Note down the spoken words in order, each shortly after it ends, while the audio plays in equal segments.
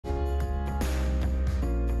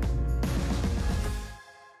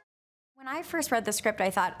When I first read the script,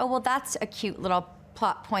 I thought, oh, well, that's a cute little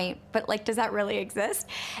plot point, but like, does that really exist?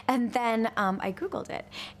 And then I Googled it,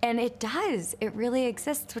 and it does. It really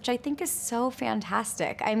exists, which I think is so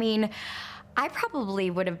fantastic. I mean, I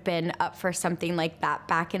probably would have been up for something like that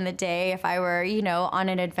back in the day if I were, you know, on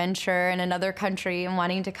an adventure in another country and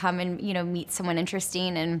wanting to come and, you know, meet someone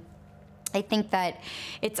interesting. And I think that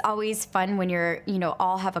it's always fun when you're, you know,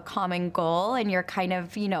 all have a common goal and you're kind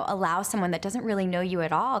of, you know, allow someone that doesn't really know you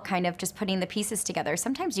at all, kind of just putting the pieces together.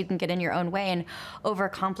 Sometimes you can get in your own way and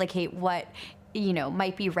overcomplicate what, you know,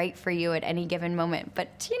 might be right for you at any given moment.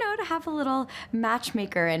 But, you know, to have a little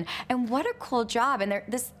matchmaker and what a cool job. And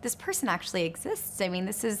this person actually exists. I mean,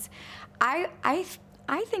 this is, I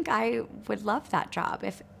think I would love that job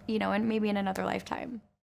if, you know, and maybe in another lifetime.